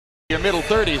Your middle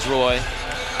 30s, Roy,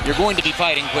 you're going to be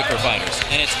fighting quicker fighters,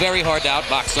 and it's very hard to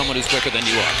outbox someone who's quicker than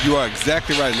you are. You are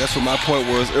exactly right, and that's what my point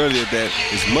was earlier, that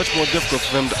it's much more difficult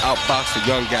for him to outbox a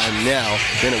young guy now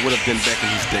than it would have been back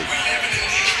in his day.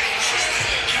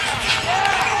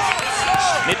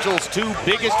 Mitchell's two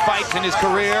biggest fights in his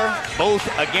career, both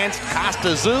against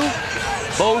Costa Tzu,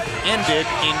 both ended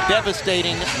in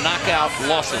devastating knockout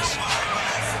losses.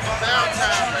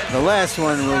 The last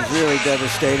one was really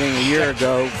devastating a year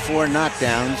ago, 4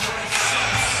 knockdowns.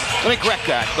 Let me correct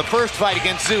that. The first fight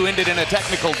against Tzu ended in a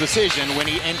technical decision when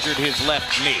he injured his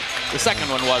left knee. The second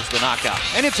one was the knockout.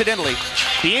 And incidentally,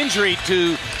 the injury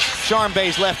to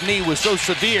Sharmba's left knee was so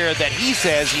severe that he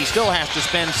says he still has to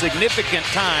spend significant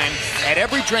time at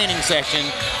every training session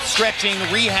stretching,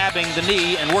 rehabbing the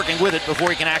knee, and working with it before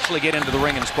he can actually get into the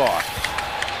ring and spar.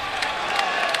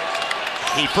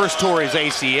 He first tore his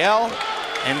ACL,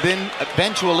 and then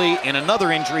eventually, in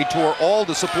another injury, tore all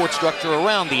the support structure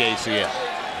around the ACL.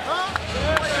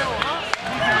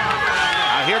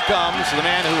 Now here comes the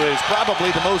man who is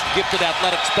probably the most gifted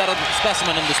athletic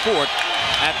specimen in the sport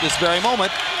at this very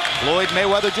moment, Floyd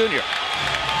Mayweather Jr.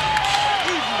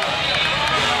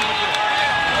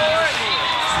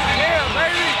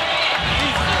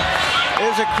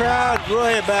 There's a crowd,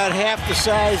 Roy, about half the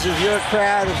size of your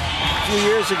crowd a few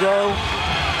years ago.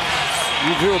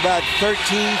 You drew about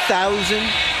 13,000.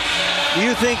 Do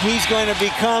you think he's going to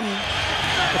become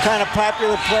the kind of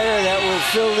popular player that will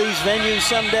fill these venues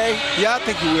someday? Yeah, I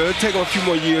think he will. It'll take him a few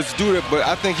more years to do it, but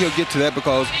I think he'll get to that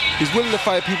because he's willing to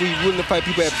fight people. He's willing to fight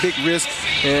people at big risk.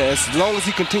 And as long as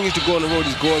he continues to go on the road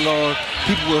he's going on,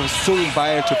 people will soon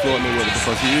buy into Floyd Mayweather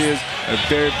because he is a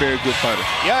very, very good fighter.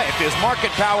 Yeah, if his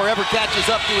market power ever catches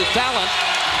up to his talent,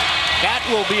 that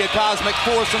will be a cosmic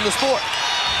force in the sport.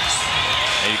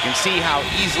 And you can see how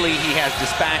easily he has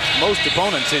dispatched most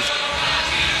opponents. His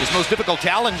most difficult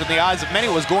challenge in the eyes of many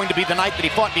was going to be the night that he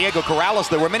fought Diego Corrales.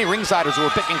 There were many ringsiders who were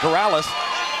picking Corrales.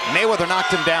 Mayweather knocked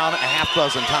him down a half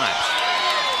dozen times.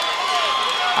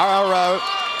 Our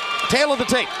tail of the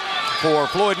tape for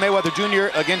Floyd Mayweather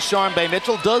Jr. against Sharmba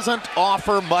Mitchell doesn't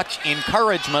offer much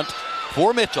encouragement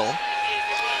for Mitchell.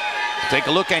 Take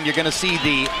a look, and you're going to see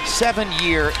the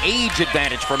 7-year age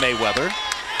advantage for Mayweather,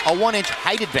 a 1-inch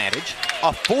height advantage,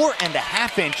 a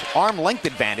 4.5-inch arm length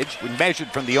advantage when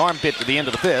measured from the armpit to the end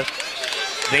of the fifth.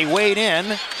 They weighed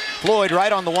in. Floyd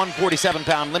right on the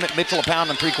 147-pound limit, Mitchell a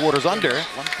pound and 3/4 under.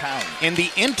 1 pound. In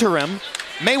the interim,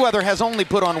 Mayweather has only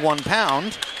put on 1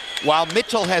 pound, while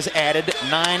Mitchell has added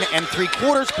 9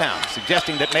 3/4 pounds,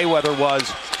 suggesting that Mayweather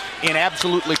was in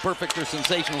absolutely perfect or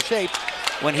sensational shape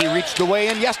when he reached the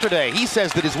weigh-in yesterday. He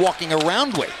says that his walking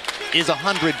around weight is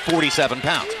 147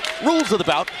 pounds. Rules of the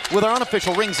bout with our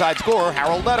unofficial ringside scorer,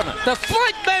 Harold Letterman. The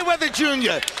Floyd Mayweather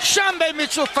Jr. Sharmba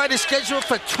Mitchell fight is scheduled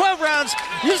for 12 rounds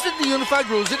using the unified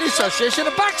rules of the Association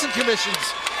of Boxing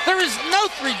Commissions. There is no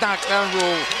 3 knockdown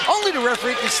rule. Only the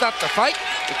referee can stop the fight.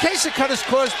 In case the cut is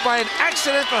caused by an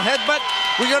accidental headbutt,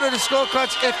 we go to the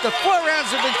scorecards if the 4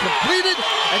 rounds have been completed,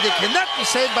 and they cannot be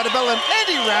saved by the bell in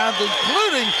any round,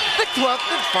 including the 12th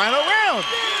and final round.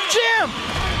 Jim!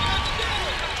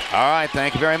 All right,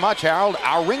 thank you very much, Harold.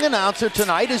 Our ring announcer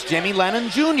tonight is Jimmy Lennon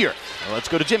Jr. Well, let's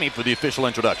go to Jimmy for the official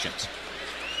introductions.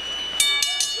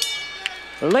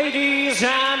 Ladies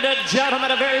and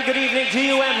gentlemen, a very good evening to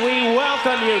you, and we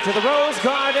welcome you to the Rose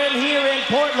Garden here in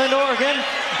Portland, Oregon,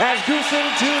 as Goosen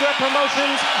Judah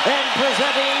Promotions and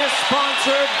presenting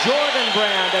sponsor Jordan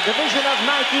Brand, a division of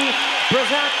Nike,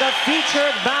 present the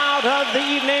featured bout of the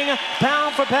evening,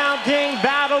 pound for pound King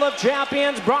Battle of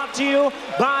Champions, brought to you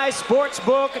by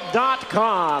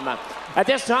Sportsbook.com. At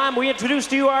this time, we introduce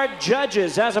to you our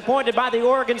judges as appointed by the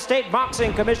Oregon State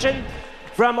Boxing Commission.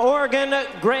 From Oregon,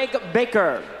 Greg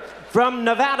Baker. From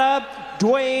Nevada,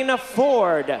 Dwayne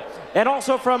Ford. And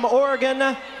also from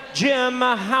Oregon, Jim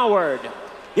Howard.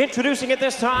 Introducing at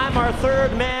this time our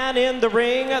third man in the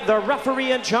ring, the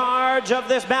referee in charge of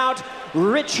this bout,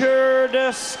 Richard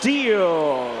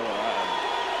Steele.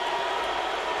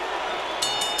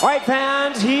 All right,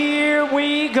 fans, here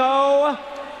we go.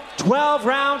 12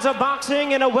 rounds of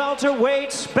boxing in a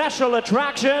welterweight special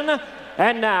attraction.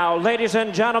 And now, ladies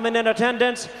and gentlemen in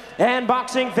attendance and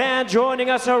boxing fans joining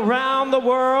us around the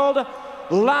world,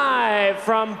 live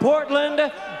from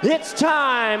Portland, it's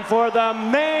time for the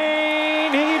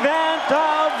main event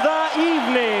of the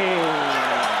evening.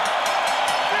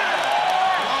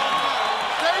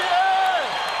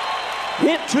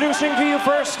 Introducing to you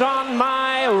first on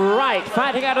my right,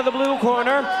 fighting out of the blue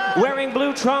corner, wearing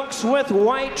blue trunks with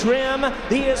white trim.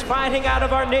 He is fighting out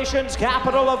of our nation's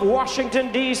capital of Washington,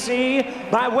 D.C.,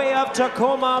 by way of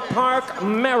Tacoma Park,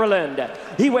 Maryland.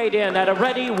 He weighed in at a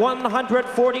ready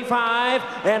 145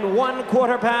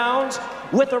 1/4 pounds.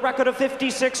 With a record of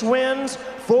 56 wins,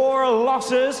 4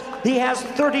 losses. He has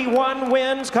 31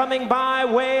 wins coming by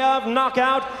way of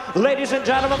knockout. Ladies and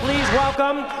gentlemen, please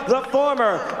welcome the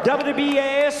former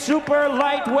WBA super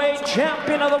lightweight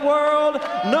champion of the world,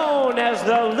 known as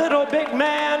the Little Big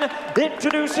Man,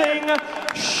 introducing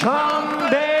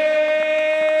Sharmba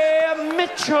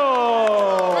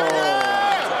Mitchell.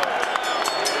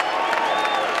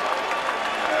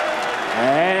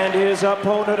 And his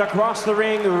opponent across the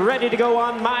ring, ready to go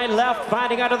on my left,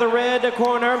 fighting out of the red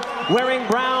corner, wearing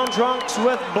brown trunks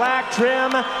with black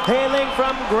trim, hailing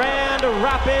from Grand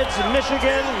Rapids,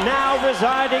 Michigan, now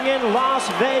residing in Las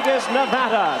Vegas,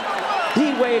 Nevada.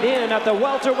 He weighed in at the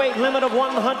welterweight limit of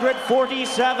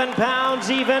 147 pounds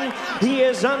even. He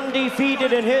is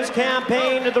undefeated in his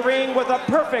campaign to the ring with a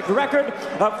perfect record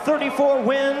of 34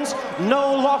 wins,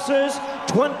 no losses,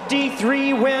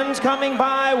 23 wins coming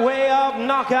by way of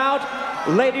knockout.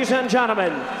 Ladies and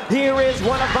gentlemen, here is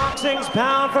one of boxing's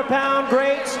pound-for-pound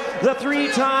greats, the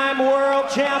 3-time world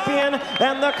champion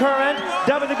and the current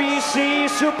WBC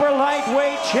super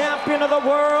lightweight champion of the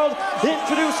world,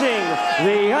 introducing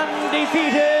the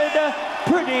undefeated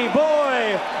pretty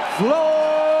boy,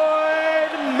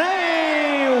 Floyd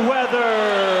Mayweather.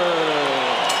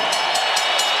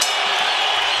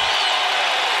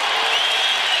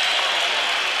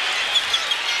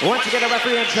 Once again, a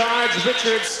referee in charge,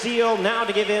 Richard Steele, now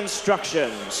to give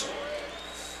instructions.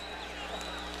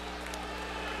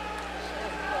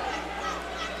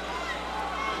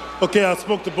 Okay, I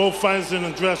spoke to both fighters in the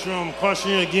dressing room.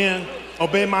 Caution you again,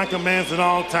 obey my commands at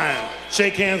all times.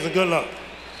 Shake hands and good luck.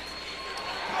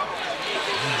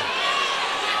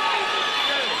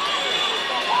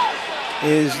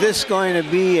 Is this going to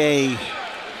be a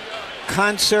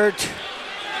concert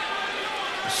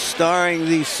starring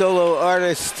the solo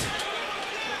artist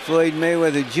Floyd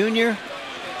Mayweather Jr.,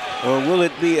 or will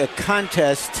it be a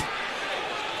contest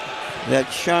that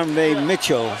Sharmba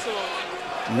Mitchell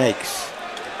makes?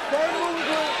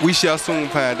 We shall soon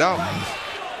find out.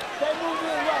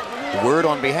 Word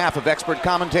on behalf of expert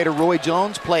commentator Roy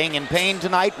Jones, playing in pain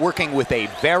tonight, working with a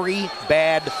very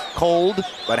bad cold,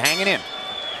 but hanging in.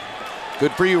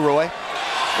 Good for you, Roy.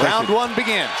 Round 1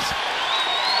 begins.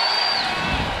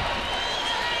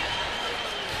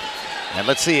 And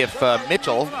let's see if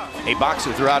Mitchell, a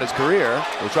boxer throughout his career,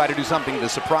 will try to do something to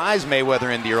surprise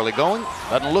Mayweather in the early going.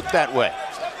 Doesn't look that way.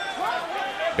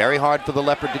 Very hard for the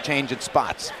Leopard to change its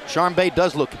spots. Sharmba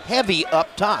does look heavy up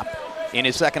top in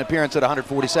his second appearance at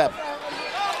 147.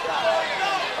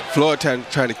 Floyd trying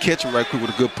to catch him right quick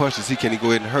with a good punch to see can he go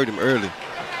ahead and hurt him early.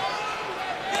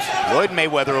 Floyd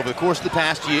Mayweather, over the course of the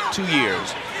past 2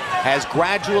 years, has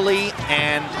gradually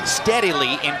and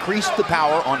steadily increased the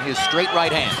power on his straight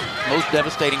right hand, most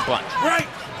devastating punch. Right.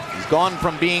 He's gone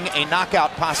from being a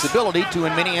knockout possibility to,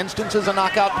 in many instances, a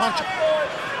knockout puncher.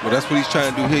 Well, that's what he's trying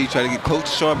to do here. He's trying to get close to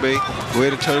Sharmba, go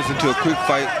ahead and turn this into a quick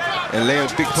fight and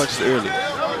land big punches early.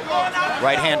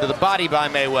 Right hand to the body by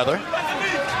Mayweather.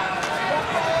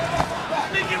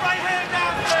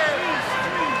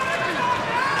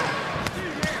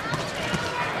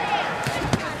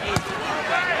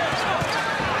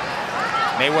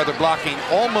 Mayweather blocking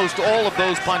almost all of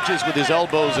those punches with his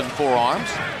elbows and forearms.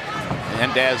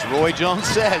 And as Roy Jones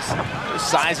says,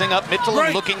 sizing up Mitchell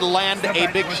and looking to land a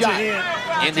big shot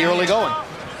in the early going.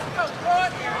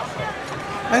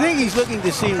 I think he's looking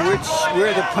to see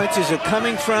where the punches are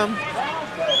coming from,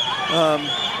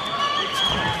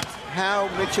 how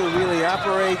Mitchell really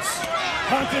operates.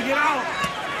 Get out.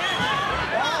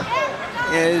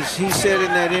 As he said in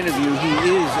that interview,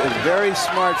 he is a very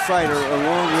smart fighter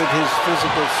along with his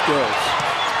physical skills.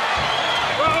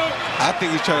 I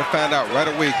think he's trying to find out right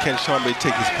away, can Sharmba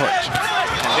take his punch?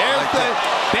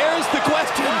 There's the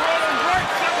question.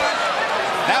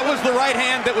 That was the right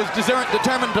hand that was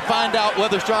determined to find out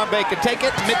whether Sharmba could take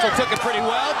it. Mitchell took it pretty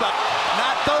well, but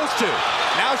not those two.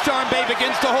 Now Sharmba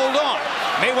begins to hold on.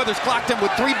 Mayweather's clocked him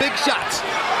with 3 big shots.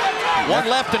 1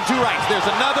 left and 2 rights. There's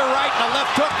another right and a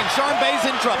left hook, and Sharmba's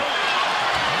in trouble.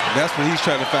 That's what he's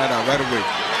trying to find out right away.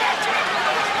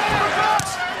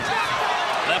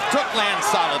 Left hook lands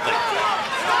solidly.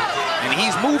 And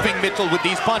he's moving Mitchell with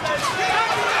these punches.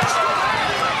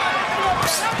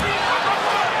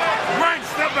 Right,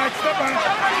 step back, step back.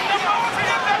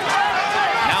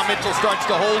 Now Mitchell starts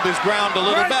to hold his ground a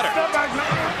little better. Step back.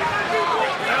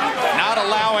 Not a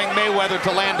allowing Mayweather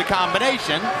to land a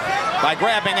combination by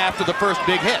grabbing after the first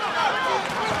big hit.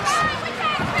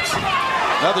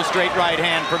 Another straight right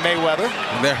hand for Mayweather.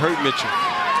 And that hurt Mitchell.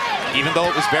 Even though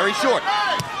it was very short.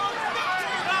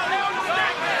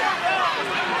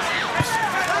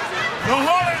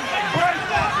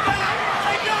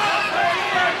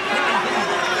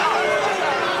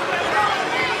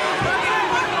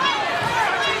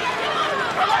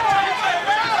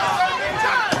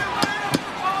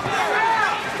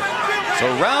 So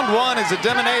round one is a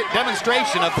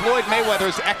demonstration of Floyd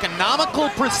Mayweather's economical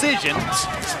precision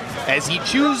as he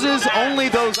chooses only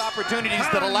those opportunities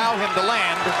that allow him to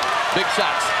land big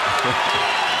shots.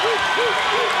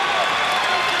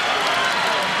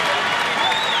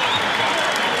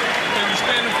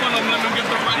 Stand in front of him, let him get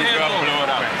the right hand on.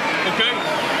 Okay?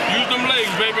 Use them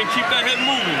legs, baby, and keep that head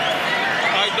moving.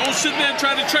 All right, don't sit there and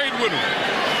try to trade with him.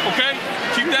 Okay?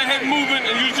 Keep that head moving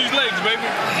and use these legs, baby.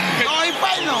 Okay. Oh, he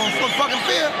fighting on for fucking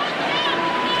fear.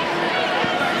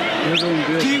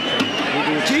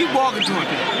 Keep walking to him.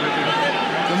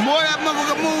 The more that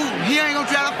motherfucker move, he ain't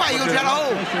gonna try to fight, he gonna try to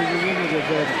hold.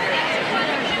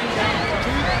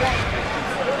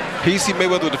 PC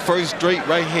Mayweather with the first straight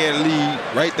right hand lead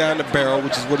right down the barrel,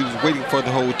 which is what he was waiting for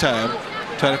the whole time,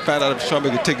 trying to find out if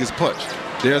Sharmba could take his punch.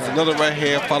 There's another right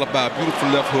hand followed by a beautiful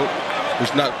left hook,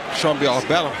 which knocked Sharmba off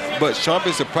balance. But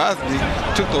Sharmba surprisingly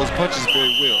took those punches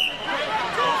very well.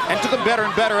 And took them better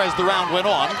and better as the round went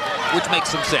on, which makes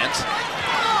some sense.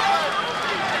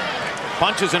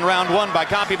 Punches in round one by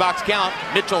copy box count.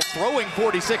 Mitchell throwing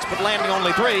 46 but landing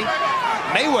only 3.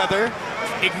 Mayweather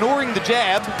ignoring the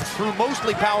jab, threw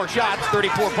mostly power shots,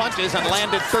 34 punches, and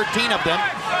landed 13 of them.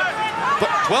 But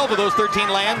 12 of those 13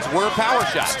 lands were power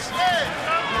shots.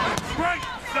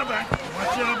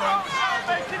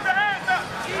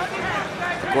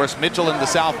 Of course, Mitchell in the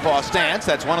southpaw stance.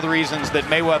 That's one of the reasons that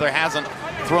Mayweather hasn't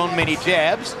thrown many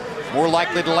jabs. More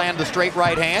likely to land the straight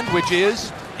right hand, which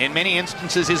is, in many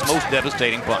instances, his most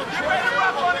devastating punch.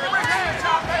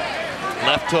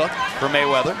 Left hook for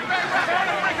Mayweather.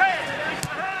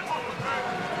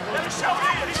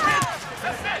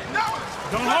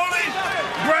 Don't hold it.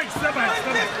 Break. Step back.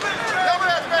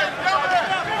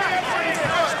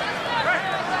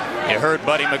 You heard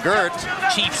Buddy McGirt,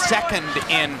 chief second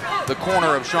in the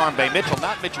corner of Sharmba Mitchell.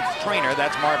 Not Mitchell's trainer,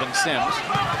 that's Marvin Sims.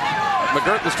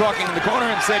 McGirt was talking in the corner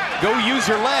and said, go use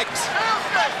your legs.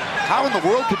 How in the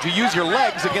world could you use your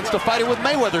legs against a fighter with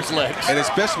Mayweather's legs? And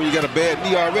especially when you got a bad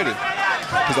knee already.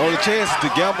 Because the only chance is to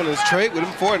gamble and trade with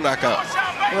him for a knockout.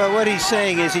 Well, what he's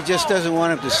saying is he just doesn't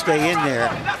want him to stay in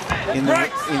there in the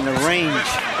range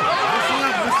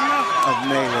of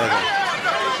Mayweather.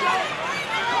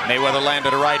 Mayweather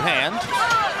landed a right hand.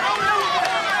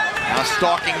 Now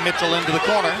stalking Mitchell into the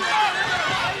corner.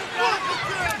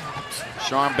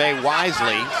 Sharmba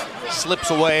wisely slips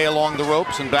away along the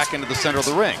ropes and back into the center of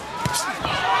the ring.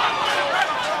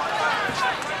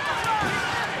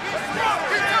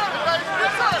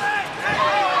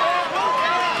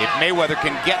 If Mayweather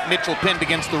can get Mitchell pinned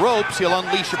against the ropes, he'll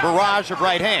unleash a barrage of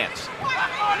right hands.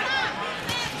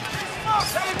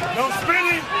 No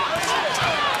spinning.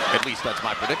 At least that's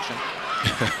my prediction.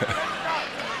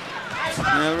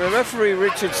 Now, the referee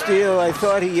Richard Steele, I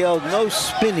thought he yelled no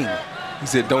spinning. He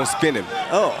said don't spin him.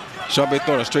 Oh. Sharmba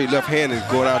throwing a straight left hand and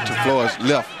going out to Floyd's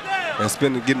left and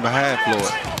spinning, getting behind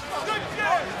Floyd.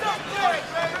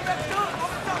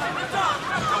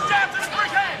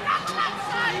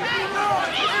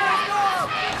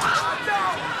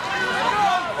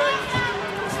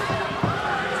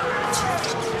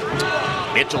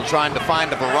 Mitchell trying to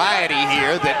find a variety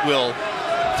here that will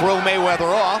throw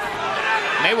Mayweather off.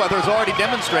 Mayweather's already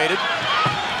demonstrated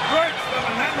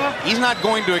he's not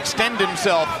going to extend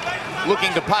himself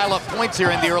looking to pile up points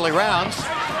here in the early rounds.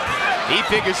 He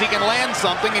figures he can land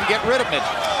something and get rid of Mitchell.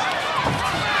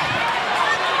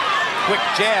 Quick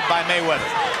jab by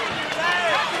Mayweather.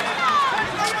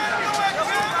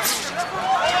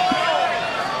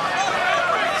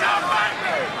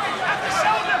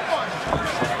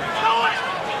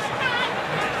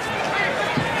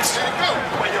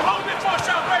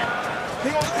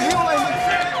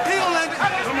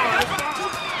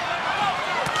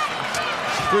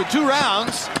 Through 2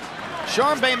 rounds,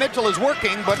 Sharmba Mitchell is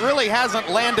working, but really hasn't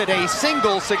landed a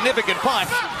single significant punch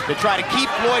to try to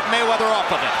keep Floyd Mayweather off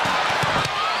of it.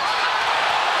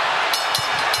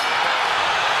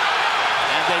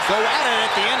 And they go at it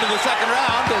at the end of the second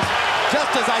round.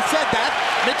 Just as I said that,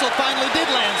 Mitchell finally did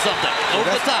land something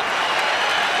over the top.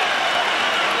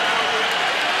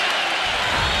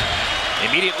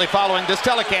 Immediately following this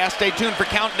telecast, stay tuned for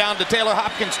Countdown to Taylor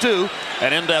Hopkins 2,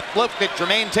 an in-depth look at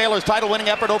Jermaine Taylor's title-winning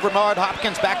effort over Bernard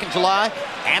Hopkins back in July,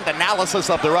 and analysis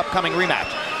of their upcoming rematch.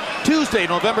 Tuesday,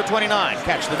 November 29,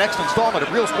 catch the next installment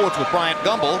of Real Sports with Bryant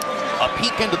Gumbel, a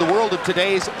peek into the world of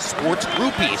today's sports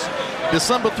groupies.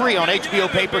 December 3 on HBO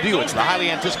pay-per-view, it's the highly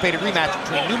anticipated rematch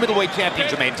between new middleweight champion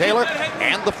Jermaine Taylor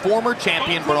and the former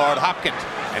champion Bernard Hopkins.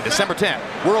 And December 10,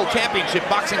 World Championship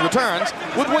Boxing returns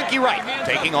with Winky Wright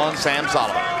taking on Sam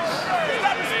Solomon.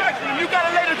 You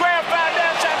gotta lay the ground 5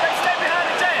 down, Sharmba. Stay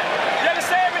behind the jam. You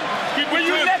understand me? When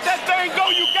you let that thing go,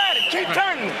 you got it. Keep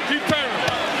turning. Keep turning.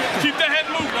 Keep that head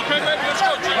moving, okay, baby? Let's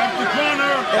go, Jim.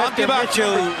 After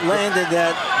Mitchell landed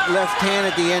that left hand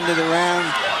at the end of the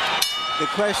round, the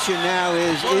question now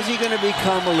is he going to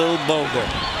become a little bolder?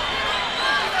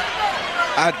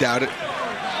 I doubt it.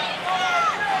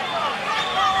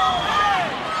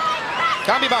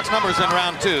 CombiBox numbers in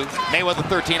round 2. Mayweather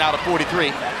 13 out of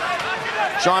 43.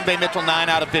 Sharmba Mitchell 9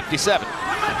 out of 57.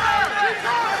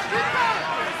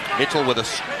 Mitchell with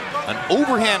an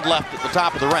overhand left at the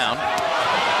top of the round.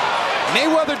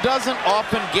 Mayweather doesn't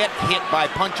often get hit by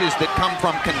punches that come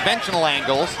from conventional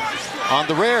angles. On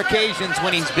the rare occasions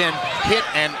when he's been hit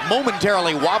and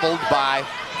momentarily wobbled by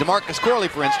DeMarcus Corley,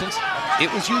 for instance,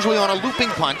 it was usually on a looping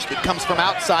punch that comes from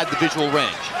outside the visual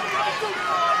range.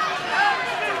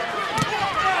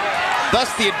 Thus,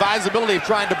 the advisability of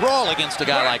trying to brawl against a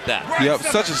guy like that. Yep,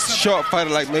 such a sharp fighter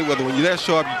like Mayweather. When you're that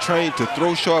sharp, you're trained to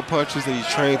throw sharp punches and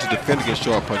you're trained to defend against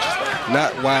sharp punches,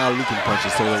 not wild looping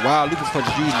punches. So the wild looping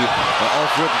punches usually are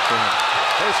off-rhythm for him.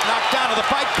 First knockdown of the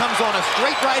fight comes on a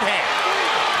straight right hand.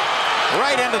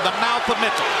 Right into the mouth of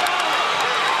Mitchell.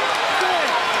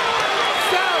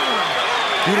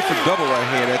 Beautiful double right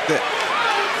hand at that.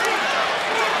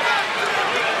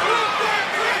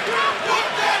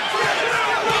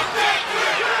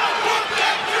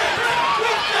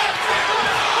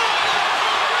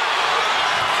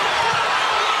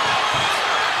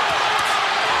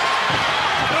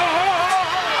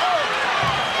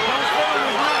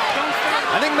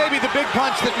 The big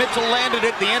punch that Mitchell landed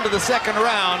at the end of the second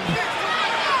round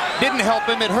didn't help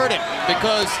him, it hurt him,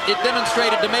 because it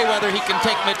demonstrated to Mayweather he can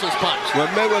take Mitchell's punch. Well,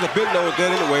 Mayweather been knowing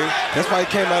that anyway. That's why he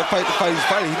came out and fight the fight he's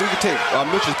fighting. He knew he could take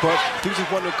Mitchell's punch. He was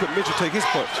just wondering could Mitchell take his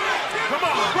punch. Come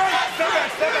on, break. Step back,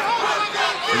 step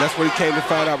back. And that's what he came to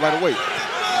find out right away.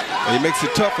 And he makes it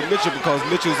tough for Mitchell because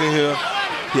Mitchell's in here.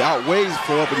 He outweighs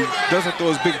Floyd, but he doesn't throw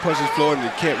his big punches Floyd, and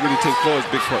he can't really take Floyd's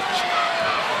big punch.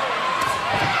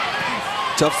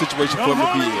 Tough situation for him to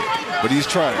be in, but he's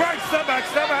trying.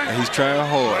 And he's trying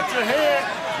hard.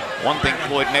 One thing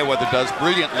Floyd Mayweather does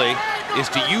brilliantly is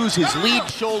to use his lead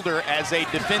shoulder as a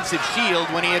defensive shield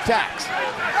when he attacks.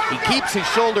 He keeps his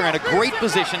shoulder in a great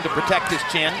position to protect his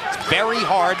chin. It's very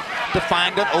hard to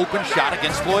find an open shot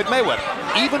against Floyd Mayweather,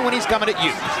 even when he's coming at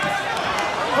you.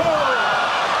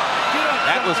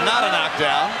 That was not a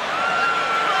knockdown,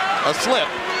 a slip.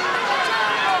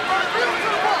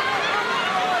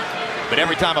 But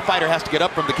every time a fighter has to get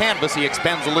up from the canvas, he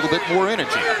expends a little bit more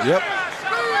energy. Yep.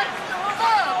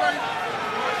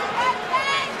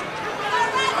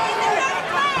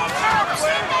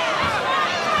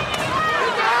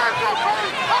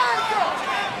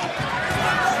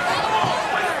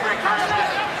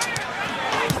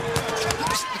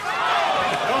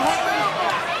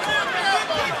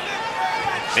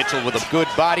 Mitchell with a good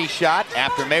body shot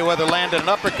after Mayweather landed an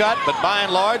uppercut, but by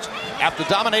and large, after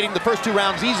dominating the first 2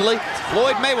 rounds easily,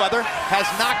 Floyd Mayweather has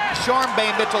knocked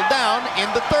Sharmba Mitchell down in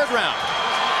the 3rd round,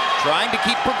 trying to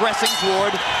keep progressing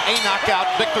toward a knockout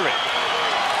victory.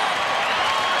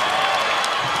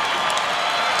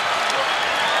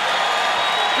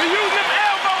 You're using them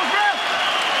elbows, bro.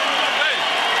 Hey,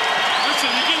 listen,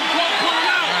 you're getting caught pulling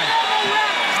out.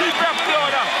 Deep breath,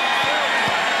 Floyd out.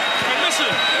 Hey,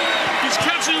 listen, he's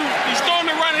catching, he's throwing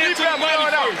the right hand to the body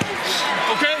first.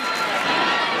 Okay?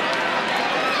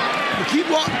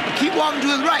 Keep walking to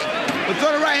his right, but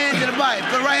throw the right hand to the body.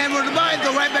 Throw the right hand to the body,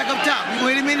 throw right back up top. You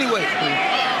hit him anyway.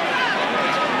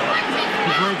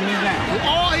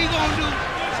 All he gonna do.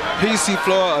 Here you see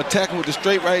Floyd attacking with the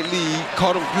straight right lead,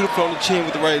 caught him beautiful on the chin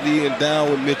with the right lead, and down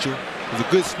with Mitchell. It was a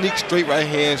good sneak straight right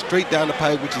hand, straight down the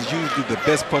pipe, which is usually the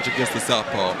best punch against the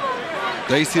southpaw.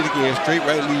 There you see it again, straight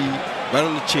right lead, right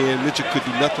on the chin. Mitchell could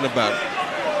do nothing about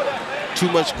it. Too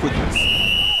much quickness.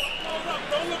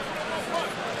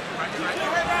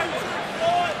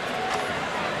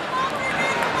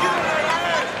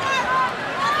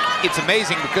 It's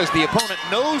amazing because the opponent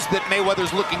knows that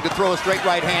Mayweather's looking to throw a straight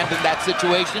right hand in that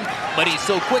situation, but he's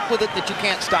so quick with it that you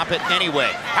can't stop it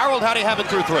anyway. Harold, how do you have it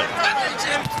through 3?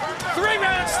 3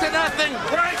 rounds to nothing,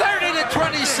 30 to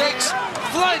 26.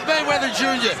 Floyd Mayweather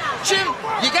Jr. Jim,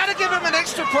 you got to give him an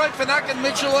extra point for knocking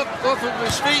Mitchell off of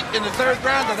his feet in the 3rd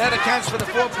round, and that accounts for the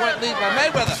 4-point lead by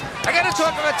Mayweather. I got to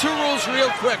talk about 2 rules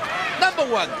real quick. Number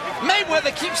 1,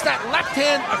 Mayweather keeps that left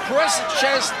hand across his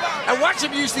chest, and watch him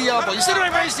use the elbow. You see the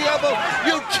way he raised the elbow?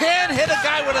 You can't hit a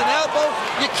guy with an elbow.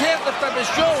 You can't lift up his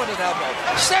jaw with an elbow.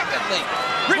 Secondly,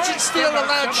 Richard Steele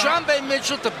allowed Sharmba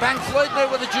Mitchell to bang Floyd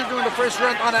Mayweather Jr. in the 1st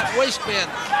round on that waistband.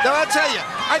 Now, I'll tell you,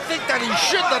 I think that he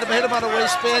should let him hit him on a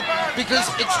waistband because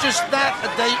it's just not a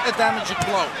damaging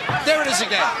blow. There it is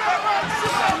again.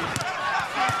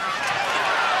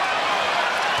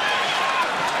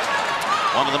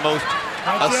 One of the most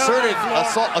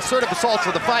assertive assaults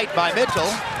of the fight by Mitchell,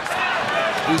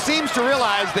 who seems to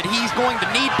realize that he's going to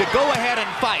need to go ahead and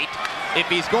fight if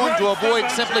he's going to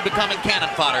avoid simply becoming cannon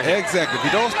fodder. Exactly. If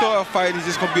he don't start a fight, he's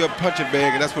just going to be a punching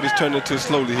bag, and that's what he's turned into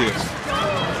slowly here.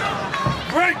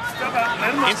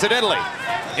 Incidentally,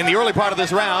 in the early part of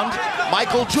this round,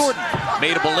 Michael Jordan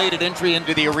made a belated entry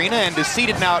into the arena and is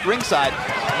seated now at ringside.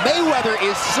 Mayweather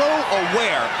is so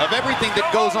aware of everything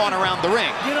that goes on around the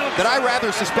ring that I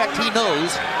rather suspect he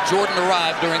knows Jordan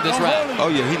arrived during this round. Oh,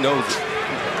 yeah, he knows it.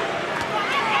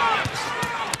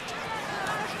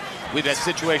 We've had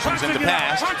situations in the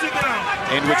past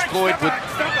in which Floyd would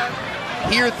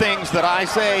hear things that I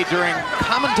say during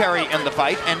commentary in the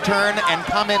fight and turn and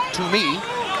comment to me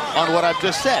on what I've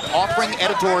just said, offering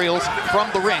editorials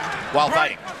from the ring while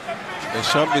fighting. And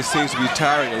Sharmba seems to be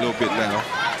tiring a little bit now.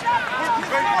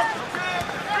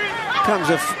 Comes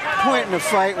a point in the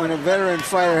fight when a veteran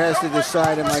fighter has to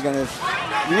decide, am I going to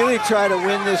really try to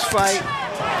win this fight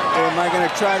or am I going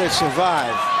to try to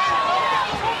survive?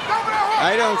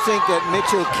 I don't think that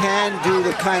Mitchell can do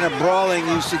the kind of brawling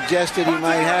you suggested he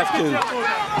might have to.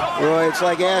 Roy, it's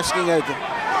like asking a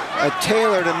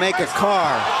tailor to make a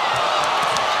car.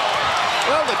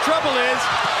 Well, the trouble is,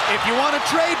 if you want to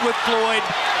trade with Floyd,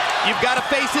 you've got to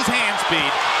face his hand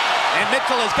speed. And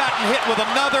Mitchell has gotten hit with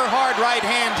another hard right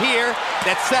hand here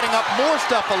that's setting up more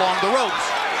stuff along the ropes.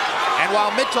 And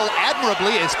while Mitchell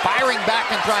admirably is firing back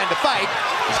and trying to fight,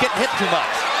 he's getting hit too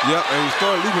much. Yep, and he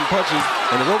started leaving punches,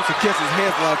 and the ropes will catch his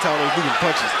hands a lot of times on leaving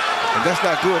punches. And that's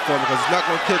not good for him because he's not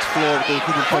going to catch Floyd with those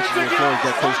leaving punches when Floyd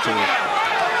got close to him.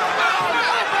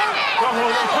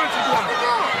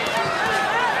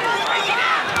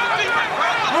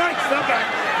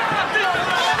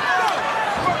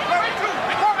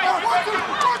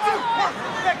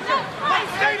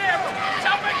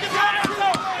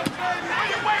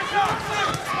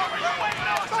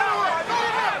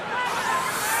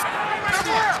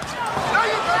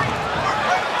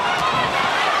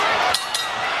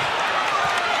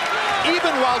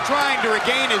 Even while trying to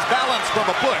regain his balance from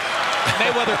a push,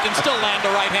 Mayweather can still land a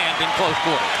right hand in close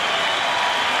quarters.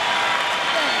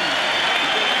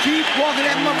 Keep walking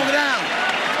that motherfucker down.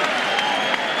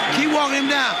 Keep walking him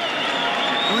down.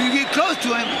 When you get close to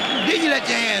him, then you let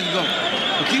your hands go.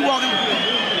 But keep walking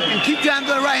and keep trying to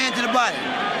throw the right hand to the body.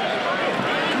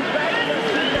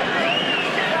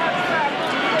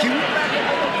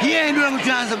 He ain't doing what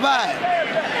trying to survive.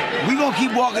 We gonna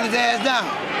keep walking his ass down.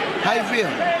 How you feel?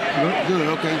 Good,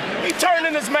 okay. He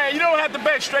turning this man. You don't have to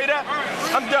back straight up.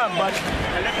 I'm done, buddy.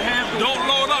 Don't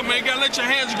load up, man. You gotta let your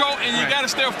hands go, and you gotta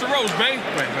stay off the ropes, babe.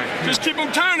 Right. Just keep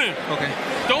them turning. Okay.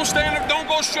 Don't stand up. Don't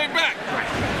go straight back.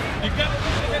 You gotta.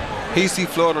 He see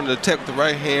Floyd on the attack with the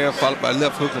right hand, followed by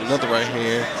left hook and another right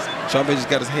hand. Sharmba just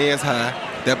got his hands high.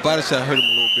 That body shot hurt him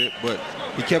a little bit, but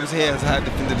he kept his hands high,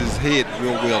 defended his head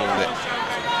real well on that.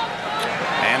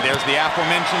 And there's the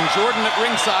aforementioned Jordan at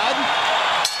ringside.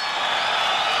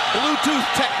 Bluetooth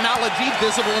technology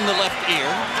visible in the left ear.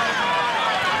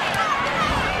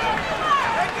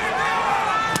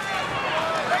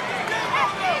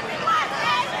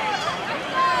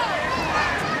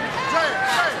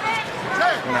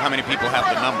 I wonder how many people have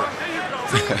the number.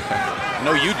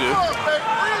 No, you do.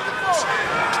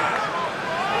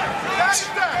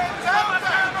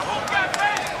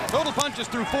 Total punches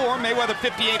through 4. Mayweather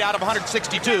 58 out of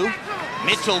 162.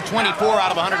 Mitchell 24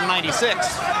 out of 196.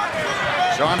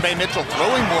 Sharmba Mitchell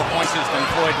throwing more punches than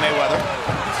Floyd Mayweather,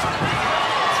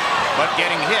 but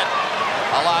getting hit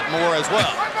a lot more as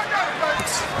well.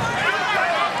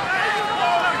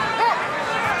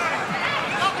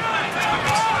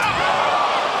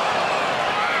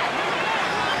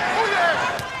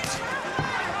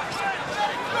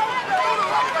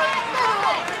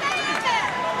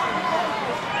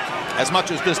 As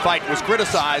much as this fight was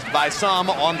criticized by some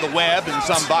on the web and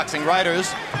some boxing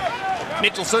writers,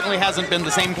 Mitchell certainly hasn't been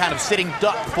the same kind of sitting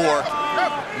duck for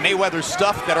Mayweather's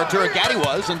stuff that Arturo Gatti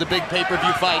was in the big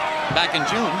pay-per-view fight back in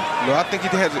June. No, I think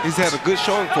he's had a good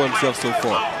showing for himself so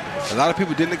far. A lot of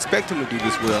people didn't expect him to do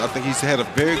this well. I think he's had a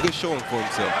very good showing for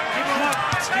himself.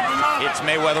 It's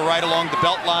Mayweather right along the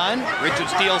belt line. Richard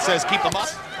Steele says keep him up.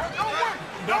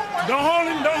 Don't hold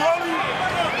him, don't hold him.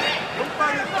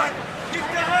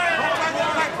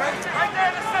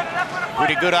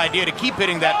 Pretty good idea to keep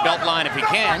hitting that belt line if he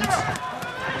can.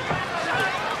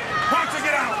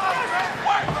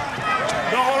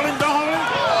 Don't hold him, don't hold him.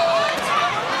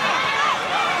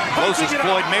 Closest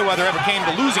Floyd Mayweather ever came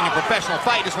to losing a professional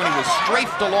fight is when he was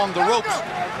strafed along the ropes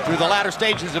through the latter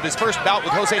stages of his first bout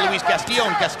with Jose Luis Castillo,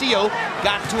 and Castillo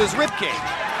got to his ribcage.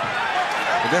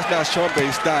 But that's not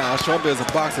Sharmba's style. Sharmba is a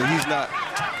boxer. He's not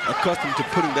accustomed to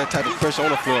putting that type of pressure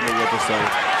on a Floyd Mayweather. So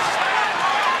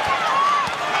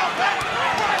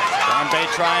Sharmba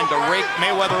trying to rake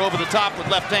Mayweather over the top with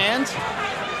left hands.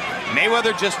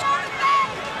 Mayweather just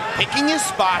picking his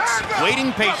spots,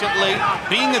 waiting patiently,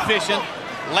 being efficient,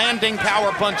 landing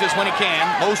power punches when he can,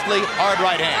 mostly hard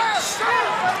right hands.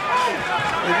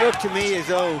 It looked to me as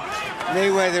though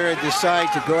Mayweather had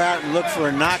decided to go out and look for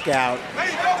a knockout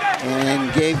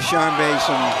and gave Sharmba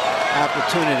some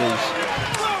opportunities.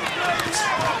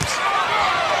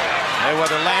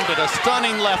 Mayweather landed a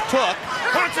stunning left hook.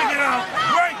 Punching it out.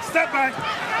 Right, step back.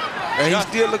 and he's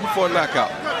still looking for a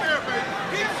knockout.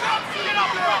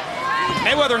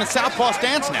 Mayweather in a southpaw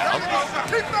stance now,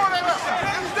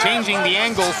 changing the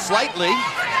angle slightly,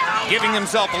 giving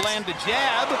himself a landed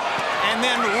jab, and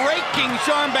then raking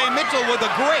Sharmba Mitchell with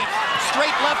a great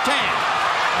straight left hand.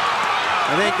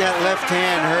 I think that left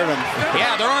hand hurt him.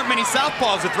 Yeah, there aren't many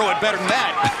southpaws that throw it better than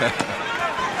that.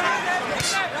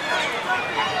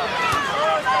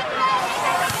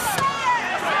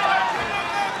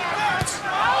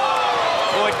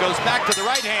 Floyd goes back to the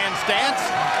right hand stance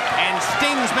and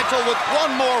stings Mitchell with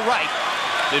one more right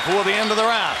before the end of the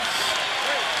round.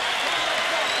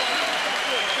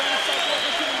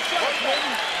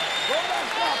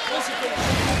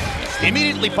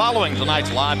 Immediately following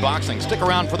tonight's live boxing, stick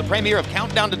around for the premiere of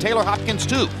Countdown to Taylor Hopkins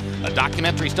 2, a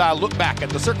documentary-style look back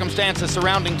at the circumstances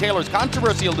surrounding Taylor's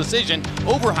controversial decision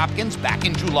over Hopkins back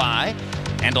in July,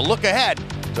 and a look ahead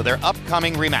to their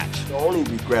upcoming rematch. The only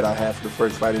regret I have for the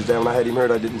first fight is that when I had him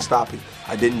hurt, I didn't stop him.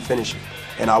 I didn't finish him,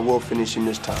 and I will finish him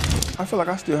this time. I feel like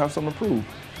I still have something to prove.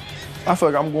 I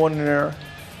feel like I'm going in there,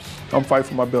 I'm fighting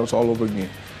for my belts all over again.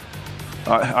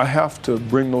 I have to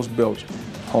bring those belts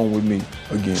home with me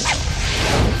again.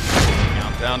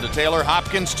 Countdown to Taylor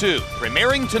Hopkins 2,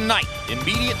 premiering tonight,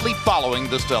 immediately following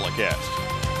this telecast.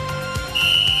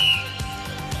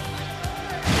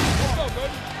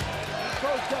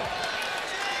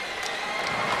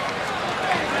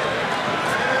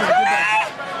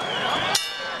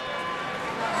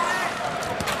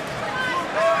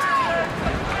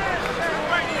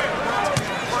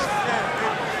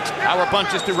 Power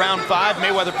punches through round 5.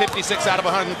 Mayweather 56 out of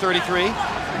 133.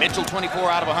 Mitchell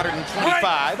 24 out of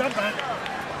 125.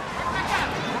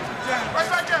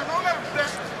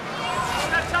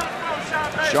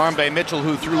 Sharmba Mitchell,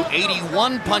 who threw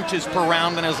 81 punches per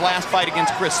round in his last fight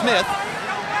against Chris Smith,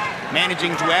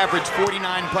 managing to average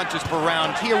 49 punches per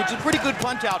round here, which is a pretty good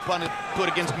punch-out put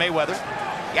against Mayweather.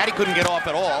 Yet he couldn't get off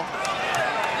at all.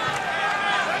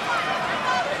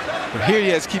 But here he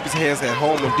has to keep his hands at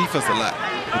home on defense a lot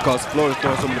because Floyd is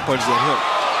throwing so many punches at him.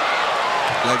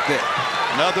 Like that.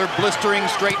 Another blistering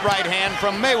straight right hand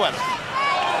from Mayweather.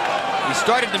 He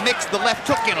started to mix the left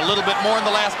hook in a little bit more in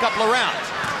the last couple of rounds.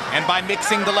 And by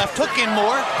mixing the left hook in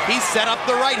more, he set up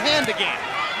the right hand again.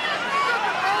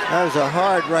 That was a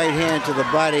hard right hand to the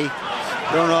body.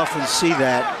 Don't often see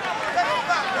that.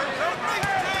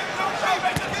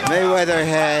 Mayweather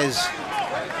has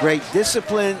great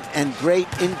discipline and great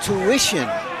intuition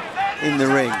in the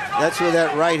ring. That's where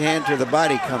that right hand to the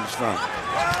body comes from.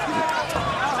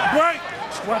 Right.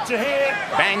 Watch your head.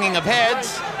 Banging of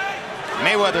heads.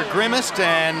 Mayweather grimaced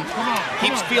and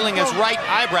keeps feeling his right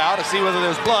eyebrow to see whether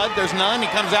there's blood. There's none. He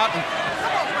comes out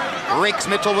and rakes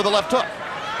Mitchell with a left hook.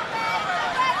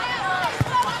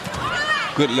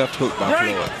 Good left hook by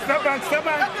Floyd. Step back, step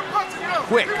back.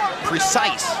 Quick,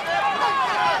 precise.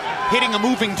 Hitting a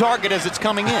moving target as it's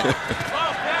coming in.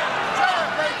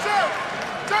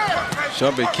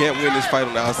 Sharmba can't win this fight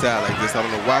on the outside like this. I don't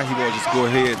know why he won't just go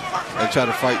ahead and try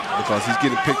to fight because he's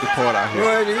getting picked apart out here.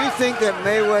 Roy, do you think that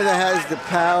Mayweather has the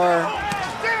power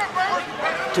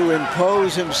to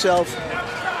impose himself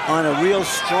on a real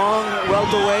strong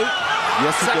welterweight?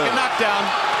 Yes, he does. Second knockdown.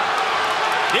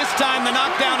 This time the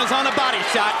knockdown is on a body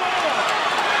shot.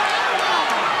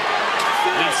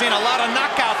 We've seen a lot of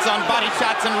knockouts on body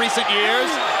shots in recent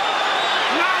years.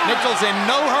 Mitchell's in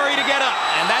no hurry to get up,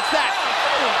 and that's that.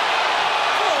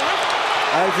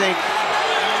 I think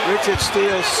Richard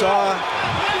Steele saw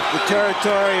the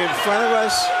territory in front of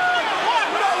us.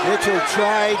 Mitchell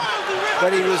tried,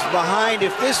 but he was behind.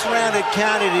 If this round had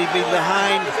counted, he'd be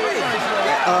behind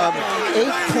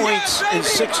 8 points in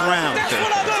 6 rounds.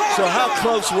 So how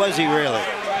close was he really?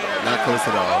 Not close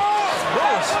at all.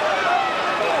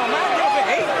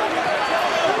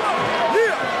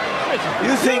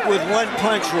 You think with one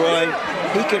punch, Roy,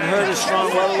 he can hurt a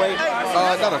strong welterweight?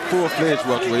 Not a full-fledged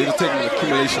welterweight. It'll take him an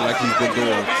accumulation like he's been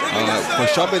doing. For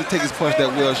Sharmba to take his punch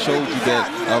that well showed you that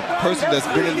a person that's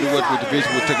been in the welterweight division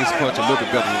will take his punch a little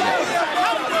bit better than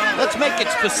that. Let's make it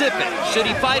specific. Should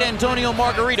he fight Antonio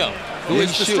Margarito, who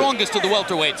is the strongest of the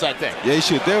welterweights, I think? Yeah, he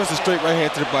should. There was a straight right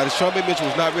hand to the body. Sharmba Mitchell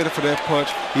was not ready for that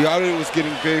punch. He already was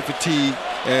getting very fatigued,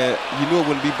 and you knew it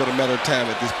wouldn't be but a matter of time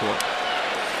at this point.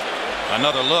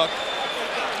 Another look.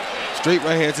 Straight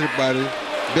right hand to the body.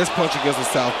 Best punch against the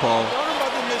southpaw.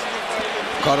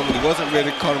 Caught him when he wasn't ready.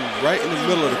 Caught him right in the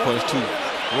middle of the punch, too.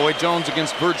 Roy Jones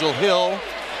against Virgil Hill.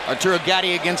 Arturo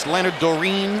Gatti against Leonard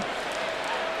Doreen.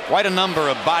 Quite a number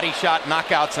of body shot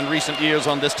knockouts in recent years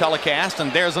on this telecast.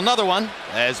 And there's another one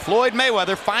as Floyd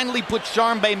Mayweather finally put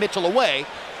Sharmba Mitchell away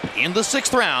in the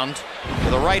 6th round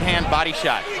with a right hand body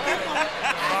shot.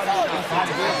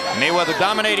 Mayweather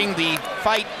dominating the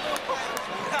fight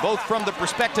both from the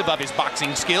perspective of his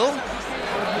boxing skill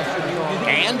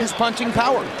and his punching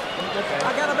power.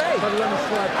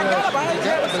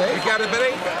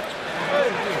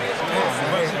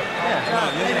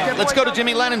 Let's go to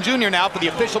Jimmy Lennon Jr. now for the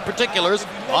official particulars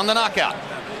on the knockout.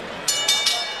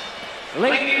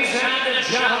 Ladies and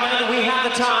gentlemen, we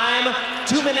have the time.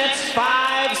 2 minutes,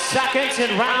 5 seconds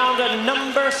in round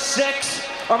number 6.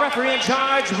 A referee in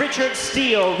charge, Richard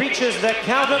Steele, reaches the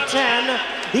count of 10.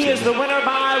 He is the winner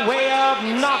by way of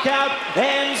knockout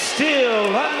and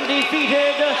still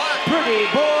undefeated, pretty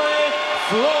boy,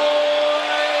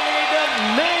 Floyd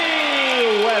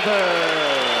Mayweather.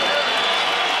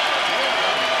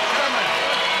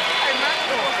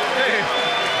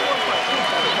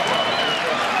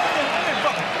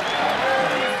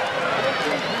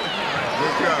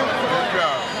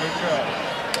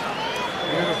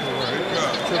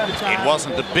 It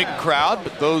wasn't a big crowd,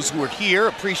 but those who were here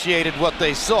appreciated what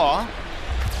they saw.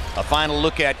 A final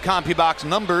look at CompuBox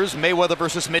numbers, Mayweather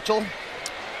versus Mitchell.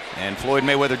 And Floyd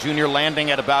Mayweather Jr.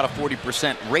 landing at about a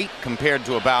 40% rate compared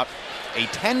to about a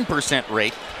 10%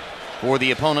 rate for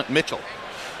the opponent Mitchell.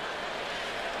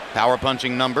 Power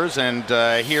punching numbers, and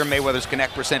here Mayweather's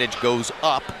connect percentage goes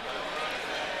up,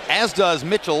 as does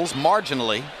Mitchell's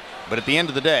marginally, but at the end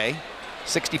of the day,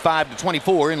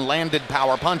 65-24 in landed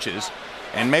power punches.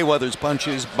 And Mayweather's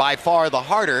punches by far the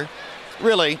harder.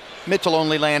 Really, Mitchell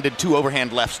only landed 2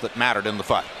 overhand lefts that mattered in the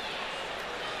fight.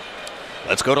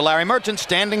 Let's go to Larry Merchant,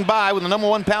 standing by with the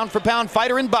 #1 pound-for-pound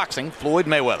fighter in boxing, Floyd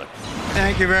Mayweather.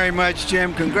 Thank you very much,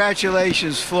 Jim.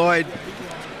 Congratulations, Floyd.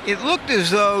 It looked as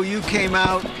though you came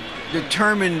out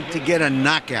determined to get a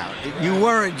knockout. You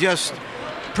weren't just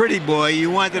pretty boy, you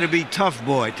wanted to be tough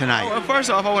boy tonight. Well, first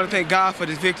off, I want to thank God for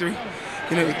this victory.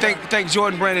 You know, thank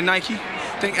Jordan Brand and Nike.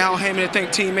 Thank Al Hammond and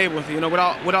thank Team Mayweather. You know,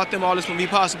 without them, all this wouldn't be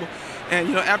possible. And,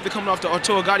 you know, after coming off the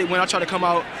Arturo Gatti win, I tried to come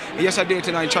out, and yes, I did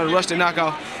tonight, and try to rush the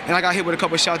knockout. And I got hit with a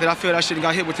couple of shots that I feel I shouldn't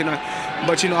got hit with tonight.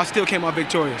 But, you know, I still came out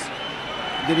victorious.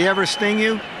 Did he ever sting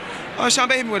you?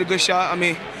 Sharmba hit me with a good shot. I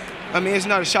mean, it's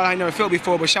not a shot I never felt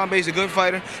before, but Sharmba's a good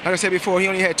fighter. Like I said before, he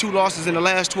only had 2 losses in the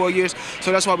last 12 years,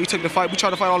 so that's why we took the fight. We tried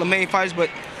to fight all the main fights,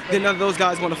 but then none of those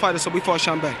guys want to fight us, so we fought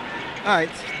Sharmba. All right.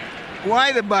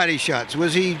 Why the body shots?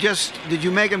 Was he just, did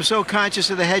you make him so conscious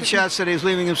of the headshots that he was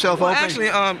leaving himself open? Actually,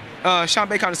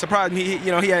 Sharmba kind of surprised me. He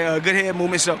had a good head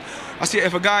movement, so I see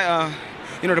if a guy,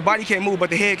 the body can't move, but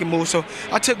the head can move. So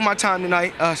I took my time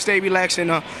tonight, stayed relaxed, and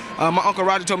my Uncle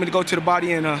Roger told me to go to the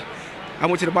body, and I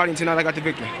went to the body, and tonight I got the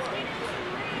victory.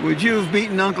 Would you have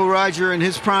beaten Uncle Roger in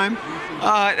his prime?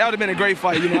 That would have been a great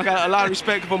fight. You know, I got a lot of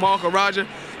respect for my Uncle Roger.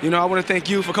 You know, I want to thank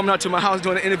you for coming out to my house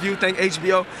doing an interview. Thank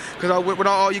HBO, because without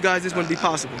all you guys, this wouldn't be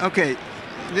possible. Okay,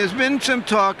 there's been some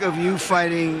talk of you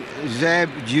fighting Zab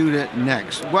Judah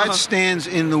next. What stands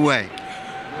in the way?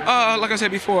 Like I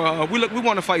said before, we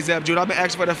want to fight Zab Judah. I've been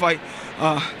asking for that fight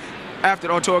after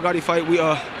the Arturo Gatti fight.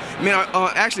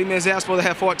 Actually, me and Zab supposed to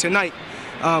have fought tonight.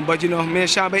 But, you know, me and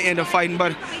Sharmba ended up fighting.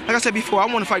 But like I said before, I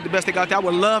want to fight the best they got there. I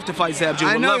would love to fight Zab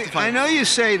Judah. I know you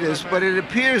say this, but it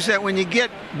appears that when you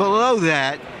get below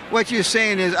that, what you're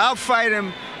saying is, I'll fight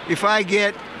him if I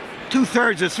get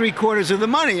 2/3 or 3/4 of the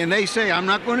money. And they say, I'm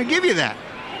not going to give you that.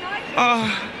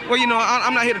 Well, you know,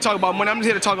 I'm not here to talk about money. I'm just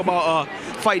here to talk about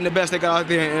fighting the best they got out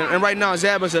there. And right now,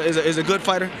 Zab is a good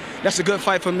fighter. That's a good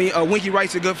fight for me. Winky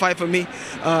Wright's a good fight for me.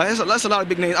 That's a lot of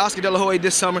big names. Oscar De La Hoya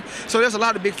this summer. So there's a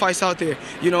lot of big fights out there.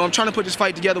 You know, I'm trying to put this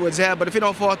fight together with Zab, but if it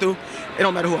don't fall through, it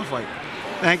don't matter who I fight.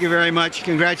 Thank you very much.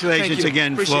 Congratulations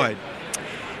again, Floyd.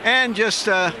 And just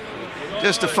a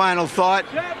final thought.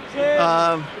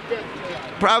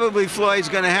 Probably Floyd's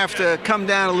going to have to come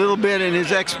down a little bit in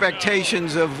his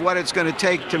expectations of what it's going to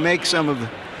take to make some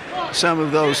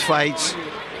of those fights.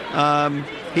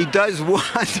 He does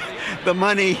want the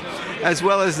money as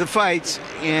well as the fights,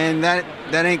 and that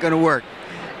ain't going to work.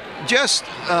 Just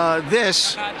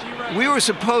we were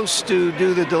supposed to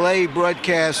do the delayed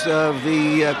broadcast of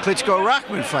the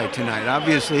Klitschko-Rockman fight tonight.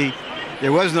 Obviously,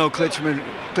 there was no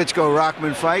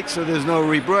Klitschko-Rockman fight, so there's no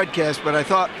rebroadcast, but I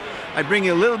thought I'd bring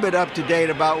you a little bit up to date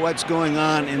about what's going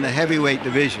on in the heavyweight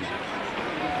division.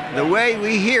 The way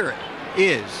we hear it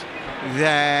is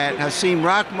that Hasim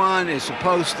Rahman is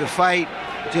supposed to fight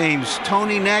James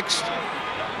Toney next,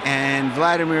 and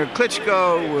Vladimir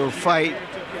Klitschko will fight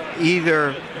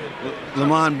either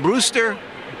Lamont Brewster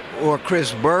or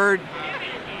Chris Bird,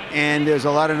 and there's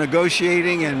a lot of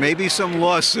negotiating and maybe some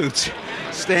lawsuits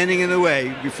standing in the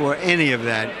way before any of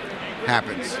that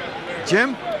happens.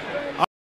 Jim?